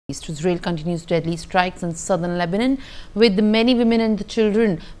Israel continues deadly strikes in southern Lebanon, with many women and the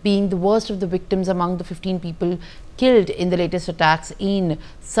children being the worst of the victims among the 15 people killed in the latest attacks in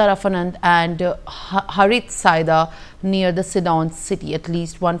Sarafan and Harith Saida near the Sidon city. At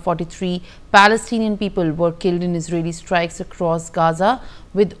least 143 Palestinian people were killed in Israeli strikes across Gaza,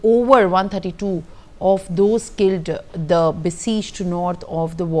 with over 132 of those killed the besieged north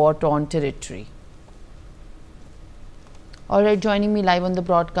of the war-torn territory. All right, joining me live on the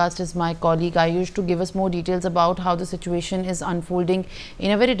broadcast is my colleague Ayush to give us more details about how the situation is unfolding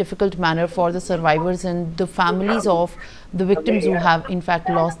in a very difficult manner for the survivors and the families of the victims who have in fact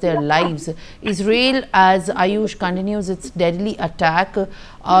lost their lives. Israel, as Ayush continues its deadly attack,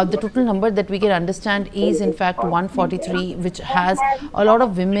 the total number that we can understand is in fact 143, which has a lot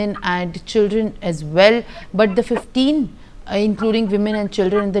of women and children as well. But the 15, including women and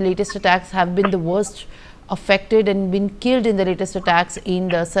children in the latest attacks, have been the worst affected and been killed in the latest attacks in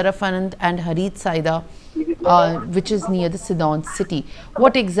the Sarafan and Harith Saida, which is near the Sidon city.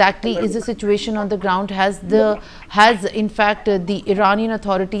 What exactly is the situation on the ground? Has in fact the Iranian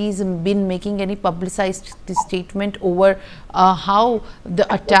authorities been making any publicized statement over how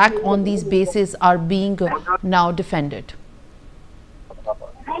the attack on these bases are being now defended?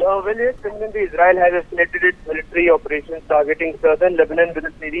 Well, yes, Israel has escalated its military operations targeting southern Lebanon with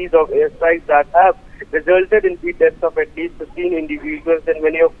a series of airstrikes that have resulted in the deaths of at least 15 individuals, and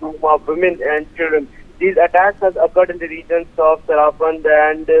many of whom are women and children. These attacks have occurred in the regions of Sarafan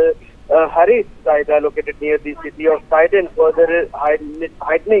and Harith Saida, located near the city of Sidon, further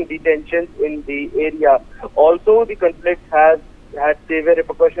heightening the tensions in the area. Also, the conflict has had severe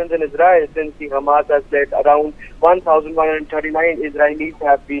repercussions in Israel, since the Hamas has led around 1,139 Israelis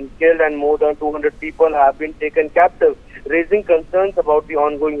have been killed and more than 200 people have been taken captive, raising concerns about the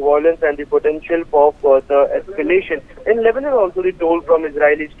ongoing violence and the potential for further escalation. In Lebanon also, the toll from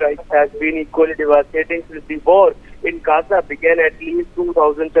Israeli strikes has been equally devastating. Since the war in Gaza began, at least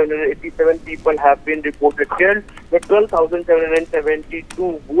 2,787 people have been reported killed, with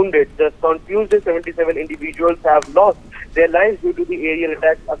 12,772 wounded. Just on Tuesday, 77 individuals have lost their lives due to the aerial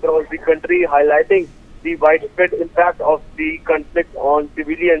attacks across the country, highlighting the widespread impact of the conflict on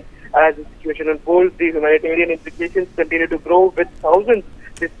civilians. As the situation unfolds, the humanitarian implications continue to grow, with thousands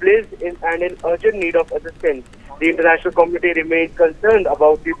displaced and in urgent need of assistance. The international community remains concerned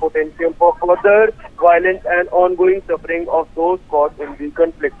about the potential for further violence and ongoing suffering of those caught in the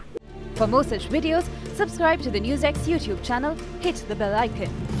conflict. For more such videos, subscribe to the NewsX YouTube channel, hit the bell icon.